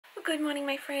Good morning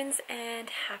my friends and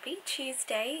happy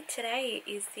Tuesday. Today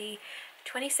is the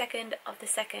 22nd of the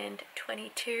 2nd,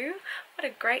 22. What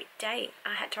a great date.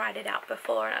 I had to write it out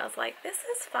before and I was like, this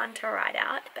is fun to write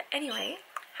out. But anyway,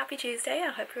 happy Tuesday.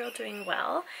 I hope you're all doing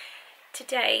well.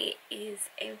 Today is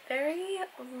a very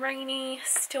rainy,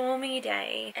 stormy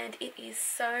day and it is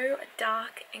so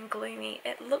dark and gloomy.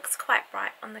 It looks quite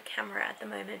bright on the camera at the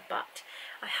moment, but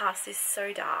my house is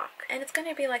so dark. And it's going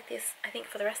to be like this, I think,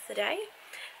 for the rest of the day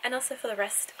and also for the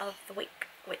rest of the week,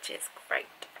 which is great.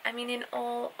 I mean, in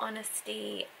all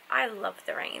honesty, I love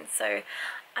the rain, so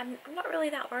I'm not really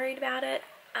that worried about it.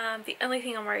 The only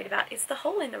thing I'm worried about is the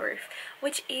hole in the roof,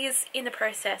 which is in the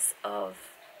process of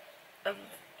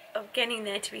getting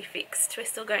there to be fixed. We're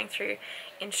still going through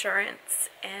insurance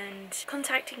and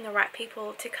contacting the right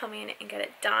people to come in and get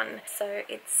it done, so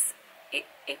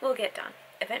it will get done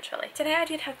eventually. Today I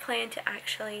did have planned to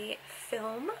actually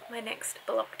film my next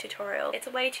block tutorial. It's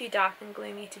way too dark and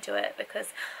gloomy to do it because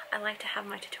I like to have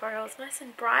my tutorials nice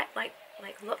and bright, like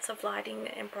lots of lighting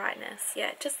and brightness.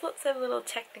 Yeah, just lots of little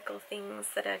technical things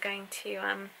that are going to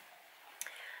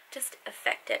just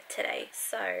affect it today.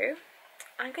 So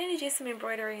I'm going to do some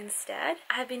embroidery instead.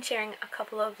 I have been sharing a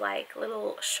couple of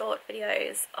little short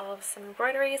videos of some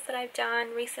embroideries that I've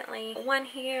done recently. One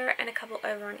here and a couple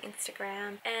over on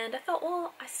Instagram. And I thought,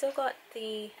 well, I still got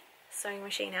the sewing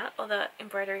machine out, or the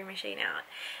embroidery machine out.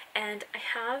 And I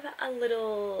have a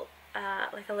little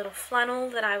a little flannel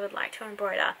that I would like to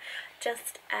embroider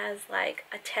just as like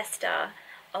a tester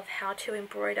of how to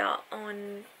embroider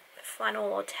on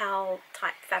flannel or towel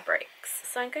type fabrics.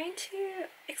 So I'm going to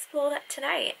explore that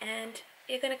today and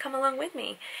you're going to come along with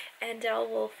me and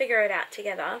we'll figure it out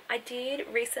together. I did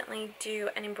recently do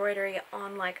an embroidery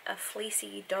on like a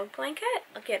fleecy dog blanket.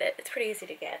 I'll get it, it's pretty easy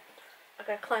to get. I've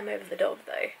got to climb over the dog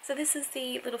though. So this is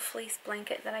the little fleece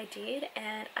blanket that I did,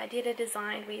 and I did a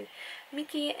design with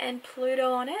Mickey and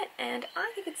Pluto on it, and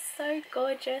I think it's so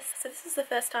gorgeous. So this is the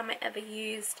first time I ever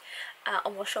used a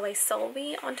wash away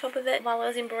solvy on top of it while I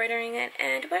was embroidering it,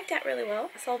 and it worked out really well.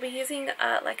 So I'll be using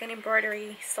like an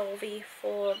embroidery solvy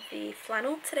for the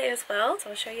flannel today as well,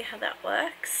 so I'll show you how that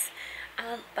works.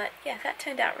 But yeah, that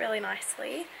turned out really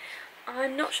nicely.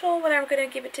 I'm not sure whether I'm going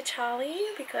to give it to Charlie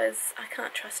because I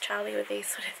can't trust Charlie with these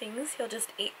sort of things. He'll just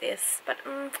eat this. But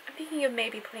I'm thinking of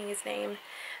maybe putting his name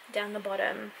down the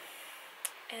bottom.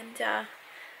 And I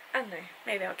don't know,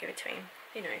 maybe I'll give it to him.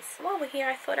 Who knows. While we're here,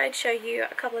 I thought I'd show you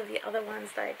a couple of the other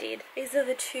ones that I did. These are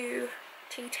the two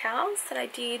tea towels that I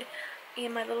did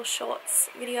in my little shorts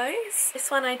videos.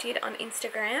 This one I did on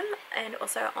Instagram and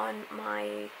also on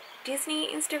my Disney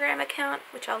Instagram account,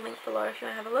 which I'll link below if you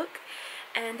want to have a look.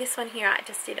 And this one here I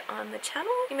just did on the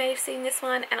channel. You may have seen this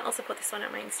one, and I also put this one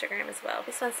on my Instagram as well.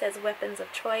 This one says weapons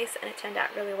of choice and it turned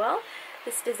out really well.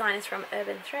 This design is from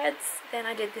Urban Threads. Then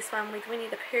I did this one with Winnie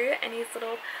the Pooh and his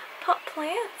little pot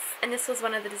plants. And this was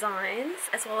one of the designs,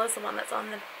 as well as the one that's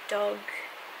on the dog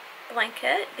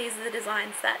blanket. These are the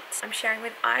designs that I'm sharing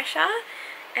with Aisha.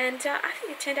 And I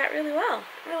think it turned out really well.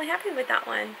 I'm really happy with that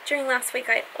one. During last week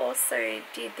I also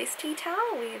did this tea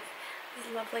towel with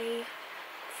this lovely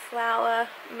flower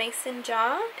mason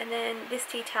jar, and then this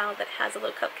tea towel that has a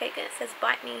little cupcake and it says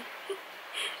bite me.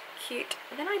 Cute.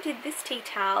 And then I did this tea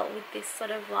towel with this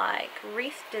sort of like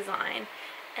wreath design,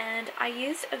 and I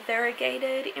used a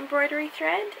variegated embroidery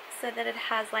thread so that it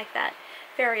has like that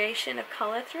variation of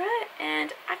colour through it,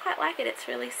 and I quite like it. It's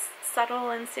really subtle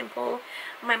and simple.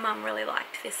 My mum really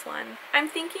liked this one. I'm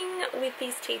thinking with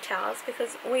these tea towels,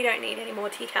 because we don't need any more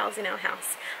tea towels in our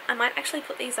house, I might actually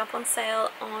put these up on sale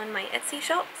on my Etsy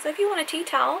shop. So if you want a tea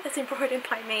towel that's embroidered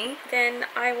by me, then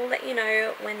I will let you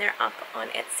know when they're up on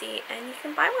Etsy and you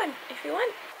can buy one if you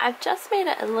want. I've just made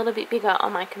it a little bit bigger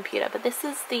on my computer, but this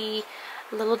is the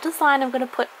little design I'm going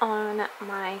to put on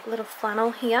my little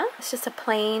flannel here. It's just a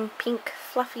plain pink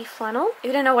fluffy flannel. If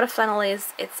you don't know what a flannel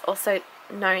is, it's also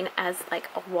known as like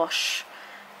a wash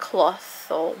cloth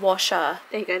or washer.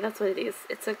 There you go, that's what it is.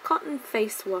 It's a cotton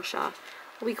face washer.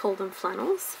 We call them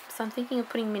flannels. So I'm thinking of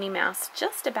putting Minnie Mouse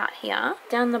just about here.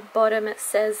 Down the bottom it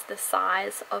says the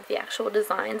size of the actual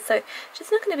design, so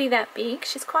she's not going to be that big.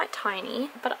 She's quite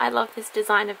tiny, but I love this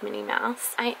design of Minnie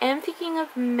Mouse. I am thinking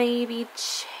of maybe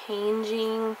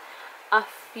changing a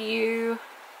few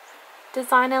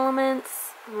design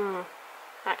elements.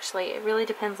 Actually, it really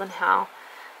depends on how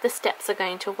the steps are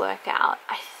going to work out.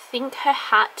 I think her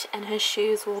hat and her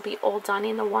shoes will be all done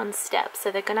in the one step,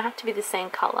 so they're going to have to be the same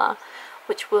colour,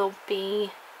 which will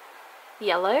be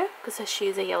yellow because her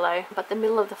shoes are yellow, but the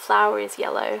middle of the flower is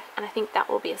yellow, and I think that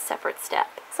will be a separate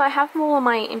step. So I have more of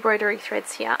my embroidery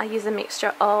threads here. I use a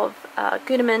mixture of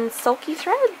Gutermann sulky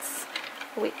threads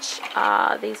which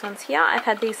are these ones here. I've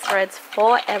had these threads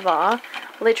forever,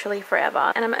 literally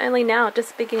forever, and I'm only now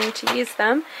just beginning to use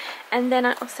them. And then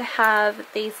I also have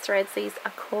these threads. These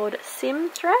are called Sim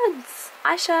threads.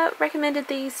 Aisha recommended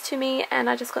these to me and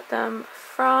I just got them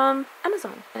from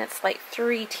Amazon, and it's like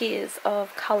 3 tiers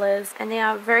of colors, and they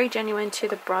are very genuine to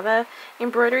the Brother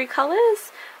embroidery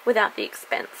colors without the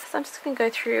expense. So I'm just going to go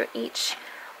through each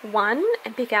one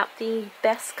and pick out the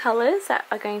best colors that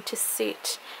are going to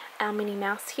suit our Minnie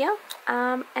Mouse here,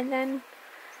 and then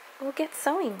we'll get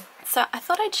sewing. So I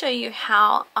thought I'd show you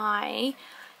how I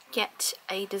get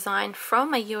a design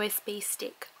from a USB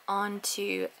stick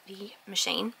onto the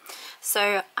machine.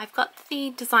 So I've got the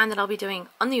design that I'll be doing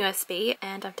on the USB,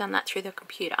 and I've done that through the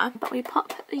computer, but we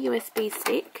pop the USB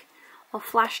stick or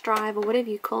flash drive or whatever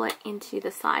you call it into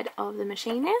the side of the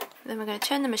machine there. Then we're going to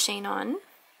turn the machine on.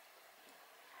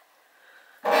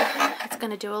 It's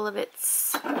going to do all of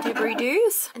its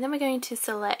doobaroo-doos, and then we're going to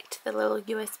select the little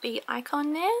USB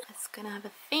icon there. It's going to have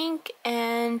a think,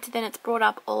 and then it's brought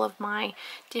up all of my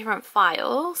different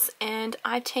files, and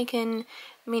I've taken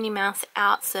Minnie Mouse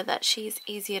out so that she's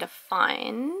easier to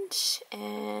find,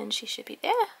 and she should be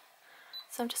there.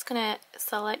 So I'm just going to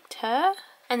select her,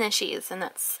 and there she is, and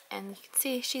you can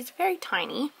see she's very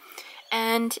tiny.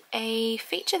 And a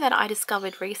feature that I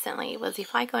discovered recently was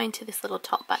if I go into this little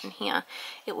top button here,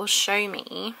 it will show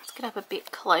me, let's get up a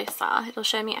bit closer, it'll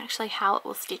show me actually how it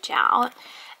will stitch out,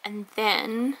 and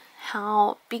then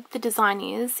how big the design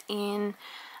is in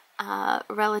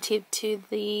relative to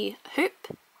the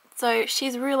hoop. So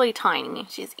she's really tiny,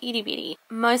 she's itty bitty.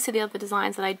 Most of the other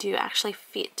designs that I do actually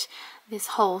fit this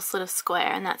whole sort of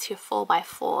square, and that's your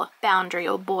 4x4 boundary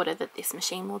or border that this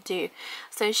machine will do.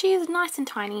 So she is nice and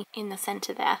tiny in the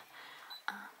center there,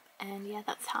 and yeah,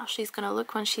 that's how she's going to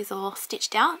look when she's all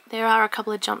stitched out. There are a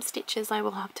couple of jump stitches I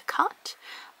will have to cut,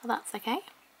 but that's okay.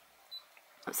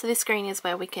 So this screen is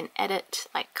where we can edit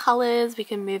like colors, we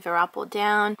can move her up or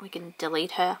down, we can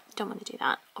delete her, don't want to do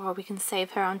that, or we can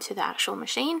save her onto the actual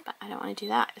machine, but I don't want to do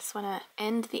that. I just want to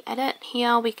end the edit.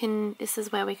 Here we can, this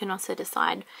is where we can also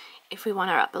decide if we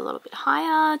want her up a little bit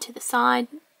higher, to the side,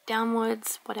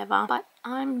 downwards, whatever. But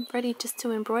I'm ready just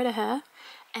to embroider her,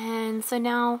 and so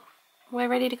now we're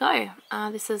ready to go.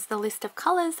 This is the list of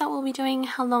colors that we'll be doing,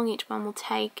 how long each one will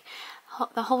take.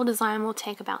 The whole design will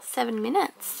take about 7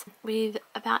 minutes with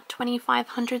about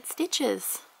 2,500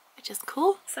 stitches, which is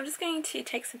cool. So I'm just going to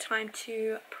take some time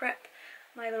to prep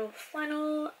my little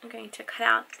flannel. I'm going to cut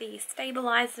out the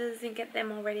stabilizers and get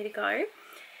them all ready to go,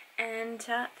 and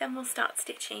then we'll start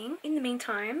stitching. In the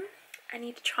meantime, I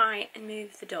need to try and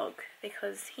move the dog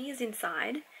because he is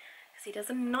inside, because he does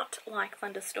not like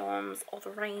thunderstorms or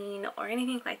the rain or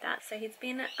anything like that. So he's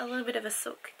been a little bit of a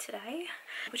sook today,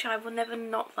 which I will never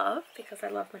not love because I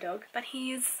love my dog, but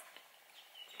he's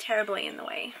terribly in the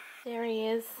way. There he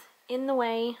is, in the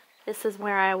way. This is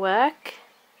where I work,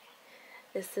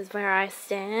 this is where I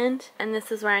stand, and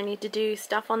this is where I need to do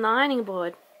stuff on the ironing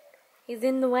board. He's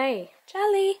in the way.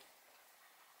 Charlie!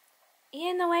 You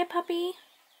in the way, puppy?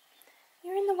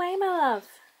 You're in the way, my love.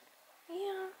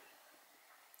 Yeah.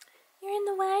 You're in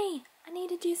the way. I need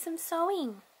to do some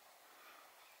sewing.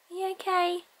 Are you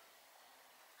okay?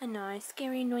 I know,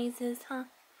 scary noises, huh?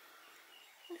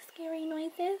 Scary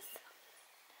noises.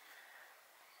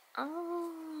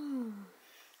 Oh.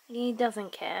 He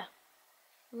doesn't care.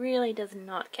 Really does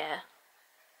not care.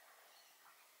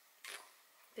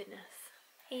 Goodness.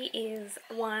 He is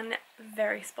one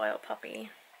very spoiled puppy.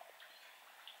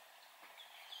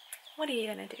 What are you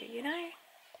gonna do, you know?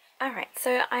 Alright,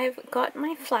 so I've got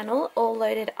my flannel all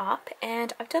loaded up,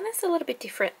 and I've done this a little bit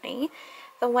differently.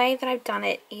 The way that I've done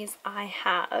it is I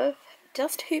have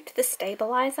just hooped the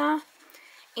stabilizer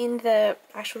in the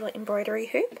actual embroidery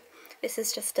hoop. This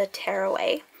is just a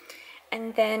tearaway.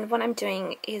 And then what I'm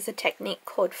doing is a technique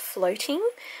called floating.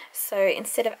 So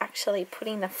instead of actually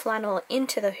putting the flannel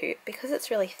into the hoop, because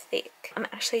it's really thick, I'm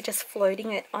actually just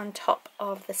floating it on top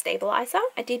of the stabilizer.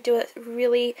 I did do a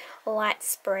really light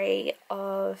spray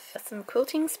of some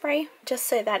quilting spray just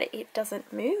so that it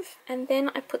doesn't move. And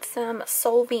then I put some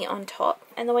solvy on top.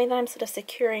 And the way that I'm sort of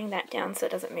securing that down so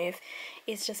it doesn't move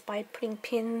is just by putting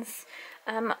pins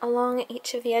along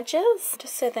each of the edges,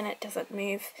 just so then it doesn't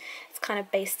move. It's kind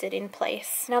of basted in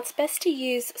place. Now it's best to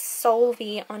use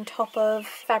solvy on top of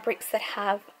fabrics that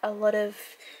have a lot of,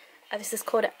 this is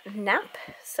called nap,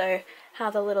 so how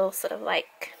the little sort of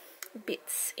like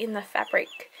bits in the fabric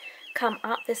come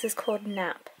up, this is called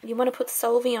nap. You want to put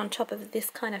solvy on top of this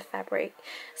kind of fabric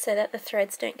so that the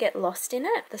threads don't get lost in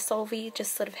it. The solvy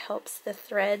just sort of helps the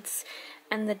threads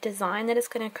and the design that it's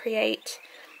going to create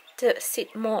to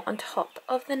sit more on top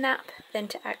of the nap than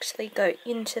to actually go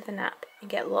into the nap and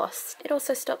get lost. It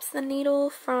also stops the needle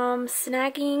from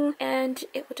snagging, and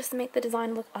it will just make the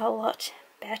design look a lot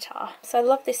better. So I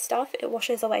love this stuff. It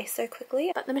washes away so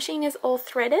quickly. But the machine is all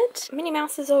threaded. Minnie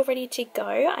Mouse is all ready to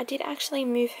go. I did actually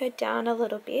move her down a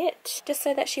little bit just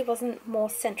so that she wasn't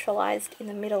more centralized in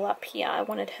the middle up here. I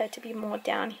wanted her to be more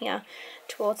down here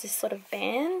towards this sort of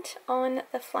band on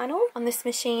the flannel. On this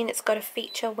machine, it's got a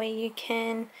feature where you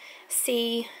can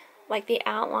see like the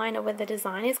outline of where the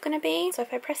design is going to be. So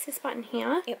if I press this button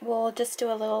here, it will just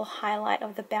do a little highlight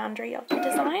of the boundary of the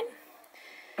design.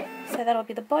 So that'll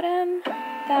be the bottom,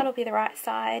 that'll be the right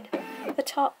side, the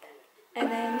top,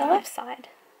 and then the left side.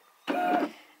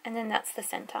 And then that's the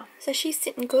center. So she's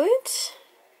sitting good.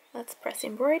 Let's press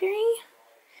embroidery.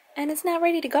 And it's now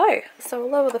ready to go. So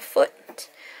we'll lower the foot,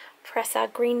 press our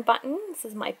green button. This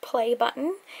is my play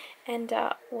button. And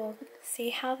we'll see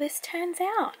how this turns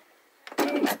out.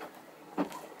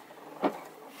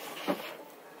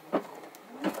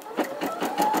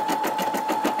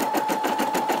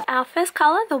 Our first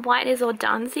colour, the white, is all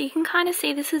done, so you can kind of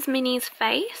see this is Minnie's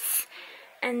face,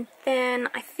 and then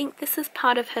I think this is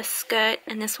part of her skirt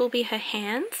and this will be her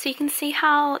hands. So you can see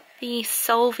how the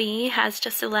solvy has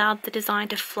just allowed the design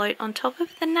to float on top of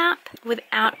the nap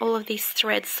without all of these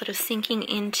threads sort of sinking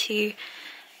into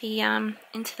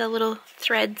the little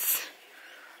threads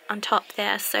on top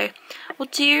there. So we'll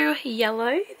do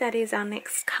yellow, that is our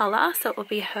next colour, so it will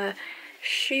be her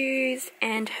shoes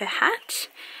and her hat.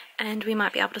 And we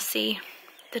might be able to see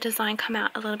the design come out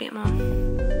a little bit more.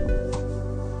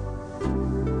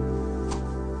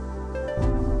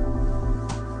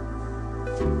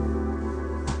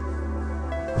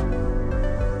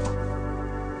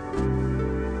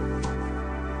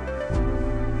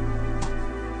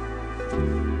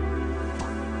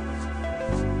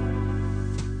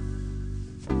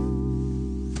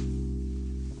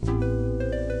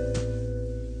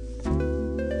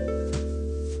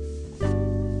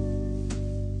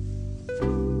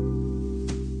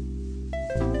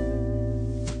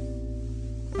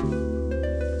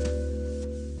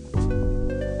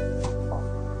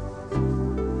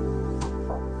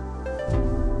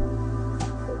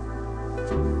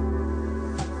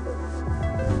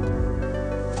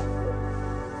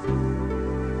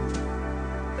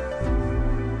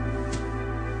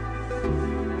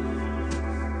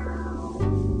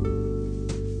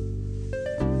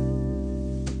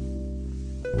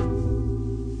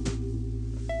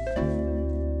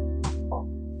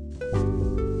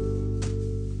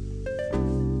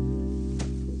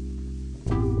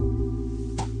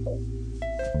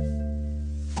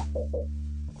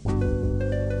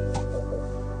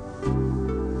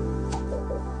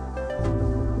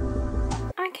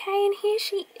 Here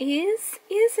she is.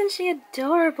 Isn't she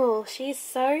adorable? She's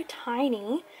so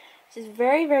tiny. She's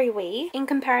very, very wee. In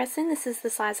comparison, this is the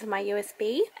size of my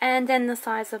USB and then the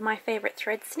size of my favorite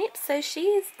thread snip. So she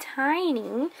is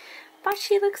tiny, but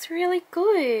she looks really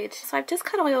good. So I've just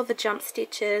cut away all the jump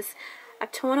stitches.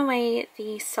 I've torn away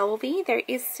the solvy. There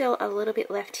is still a little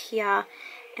bit left here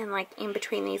and like in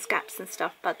between these gaps and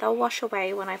stuff, but they'll wash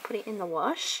away when I put it in the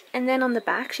wash. And then on the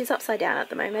back, she's upside down at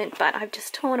the moment, but I've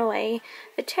just torn away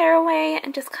the tearaway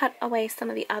and just cut away some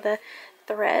of the other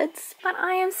threads. But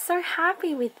I am so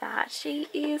happy with that. She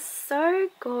is so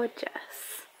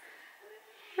gorgeous.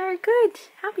 Very good.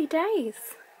 Happy days.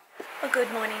 Well,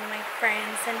 good morning, my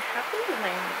friends, and happy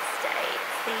Wednesday.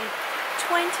 It's the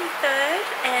 23rd,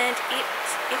 and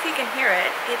if you can hear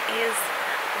it, it is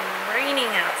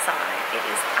raining outside. It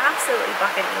is absolutely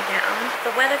bucketing down.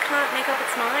 The weather can't make up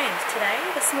its mind today.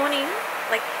 This morning,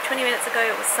 like 20 minutes ago,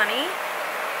 it was sunny,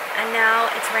 and now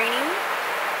it's raining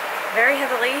very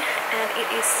heavily, and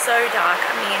it is so dark.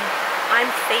 I mean,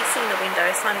 I'm facing the window,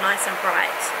 so I'm nice and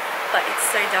bright, but it's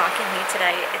so dark in here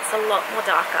today. It's a lot more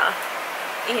darker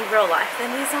in real life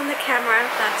than it is on the camera,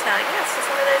 but yeah, it's just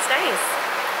one of those days.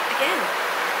 Again,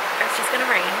 it's just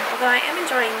gonna rain, although I am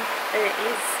enjoying that it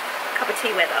is cup of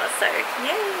tea weather, so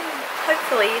yay!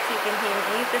 Hopefully, if you can hear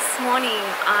me, this morning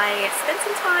I spent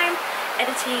some time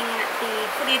editing the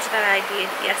footage that I did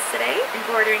yesterday,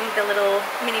 embroidering the little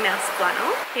Minnie Mouse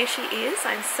flannel. Here she is.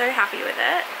 I'm so happy with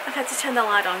it. I've had to turn the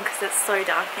light on because it's so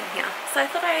dark in here. So I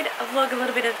thought I'd vlog a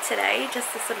little bit of today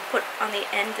just to sort of put on the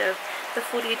end of the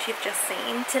footage you've just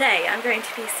seen. Today I'm going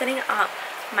to be setting up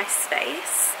my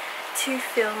space to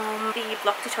film the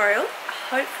block tutorial.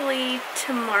 Hopefully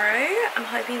tomorrow. I'm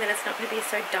hoping that it's not going to be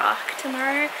so dark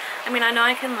tomorrow. I mean, I know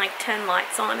I can like turn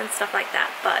lights on and stuff like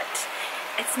that, but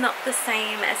it's not the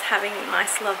same as having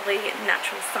nice, lovely,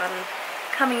 natural sun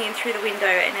coming in through the window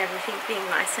and everything being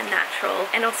nice and natural,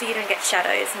 and also you don't get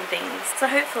shadows and things. So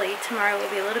hopefully tomorrow will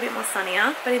be a little bit more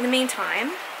sunnier, but in the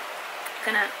meantime I'm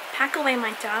gonna pack away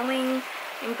my darling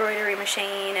embroidery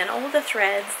machine and all the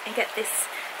threads and get this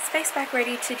space back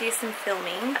ready to do some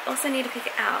filming. I also need to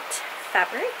pick out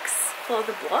fabrics for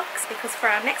the blocks, because for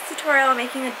our next tutorial I'm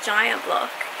making a giant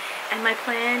block, and my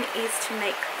plan is to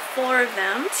make 4 of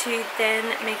them to then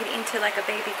make it into like a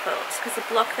baby quilt, because the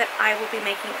block that I will be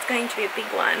making is going to be a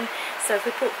big one. So if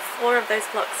we put 4 of those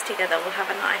blocks together, we'll have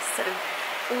a nice sort of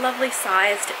lovely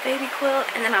sized baby quilt,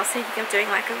 and then I was thinking of doing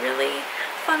like a really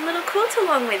fun little quilt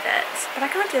along with it, but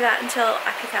I can't do that until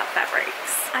I pick out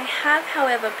fabrics. I have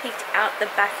however picked out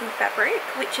the backing fabric,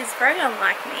 which is very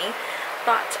unlike me,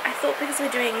 but I thought because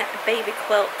we're doing baby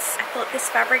quilts, I thought this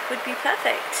fabric would be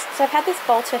perfect. So I've had this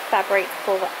Bolter fabric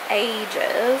for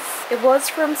ages. It was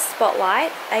from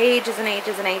Spotlight ages and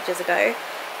ages and ages ago,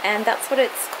 and that's what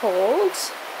it's called.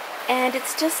 And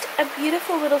it's just a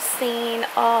beautiful little scene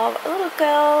of a little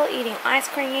girl eating ice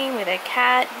cream with her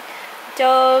cat,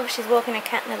 dog. She's walking a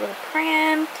cat in a little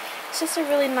pram. It's just a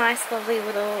really nice, lovely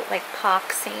little like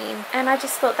park scene, and I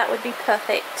just thought that would be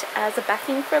perfect as a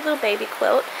backing for a little baby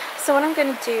quilt. So what I'm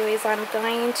going to do is I'm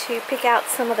going to pick out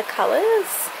some of the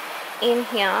colours in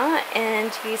here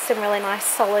and use some really nice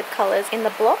solid colours in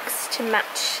the blocks to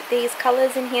match these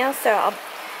colours in here. So I'll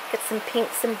get some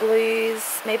pinks and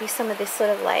blues, maybe some of this sort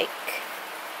of like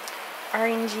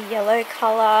orangey yellow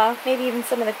colour, maybe even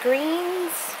some of the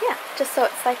greens. Yeah, just so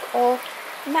it's like all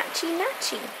matchy.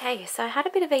 Okay, so I had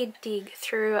a bit of a dig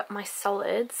through my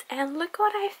solids, and look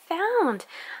what I found.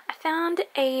 I found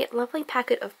a lovely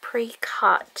packet of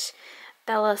pre-cut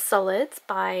Bella solids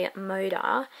by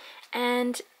Moda,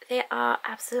 and they are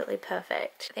absolutely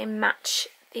perfect. They match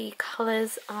the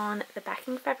colours on the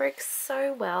backing fabric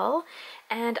so well,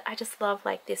 and I just love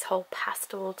like this whole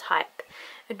pastel type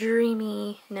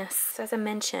dreaminess. So as I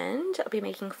mentioned, I'll be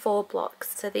making 4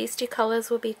 blocks. So these 2 colours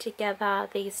will be together,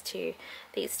 these two,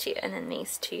 and then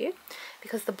these 2.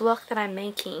 Because the block that I'm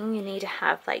making, you need to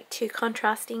have like 2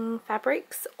 contrasting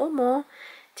fabrics or more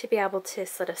to be able to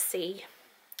sort of see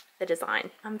the design.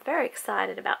 I'm very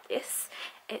excited about this.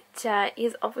 It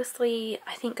is obviously,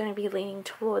 I think, going to be leaning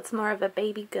towards more of a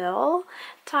baby girl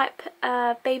type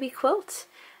baby quilt,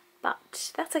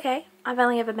 but that's okay. I've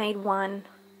only ever made one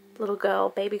little girl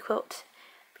baby quilt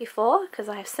before, because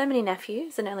I have so many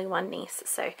nephews and only one niece,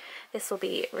 so this will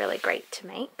be really great to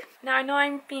make. Now I know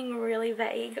I'm being really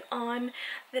vague on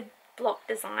the block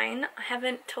design. I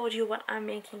haven't told you what I'm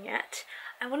making yet.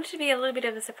 I wanted to be a little bit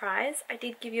of a surprise. I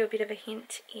did give you a bit of a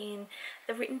hint in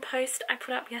the written post I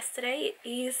put up yesterday. It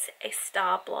is a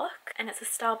star block, and it's a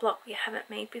star block we haven't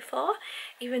made before.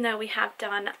 Even though we have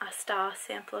done a star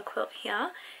sampler quilt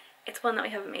here, it's one that we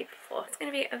haven't made before. It's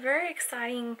going to be a very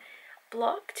exciting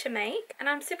block to make, and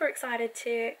I'm super excited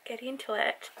to get into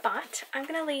it. But I'm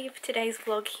going to leave today's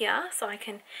vlog here so I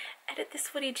can edit this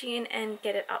footage in and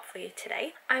get it up for you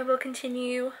today. I will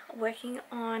continue working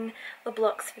on the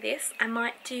blocks for this. I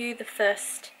might do the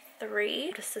first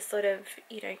 3 just to sort of,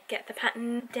 you know, get the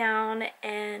pattern down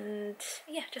and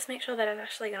yeah, just make sure that it's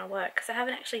actually going to work, because I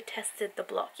haven't actually tested the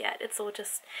block yet. It's all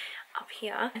just up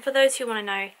here. And for those who want to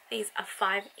know, these are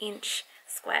 5-inch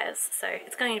squares, so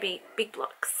it's going to be big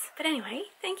blocks. But anyway,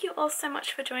 thank you all so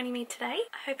much for joining me today.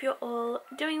 I hope you're all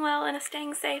doing well and are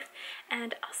staying safe,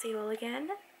 and I'll see you all again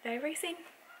very, very soon.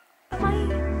 Bye.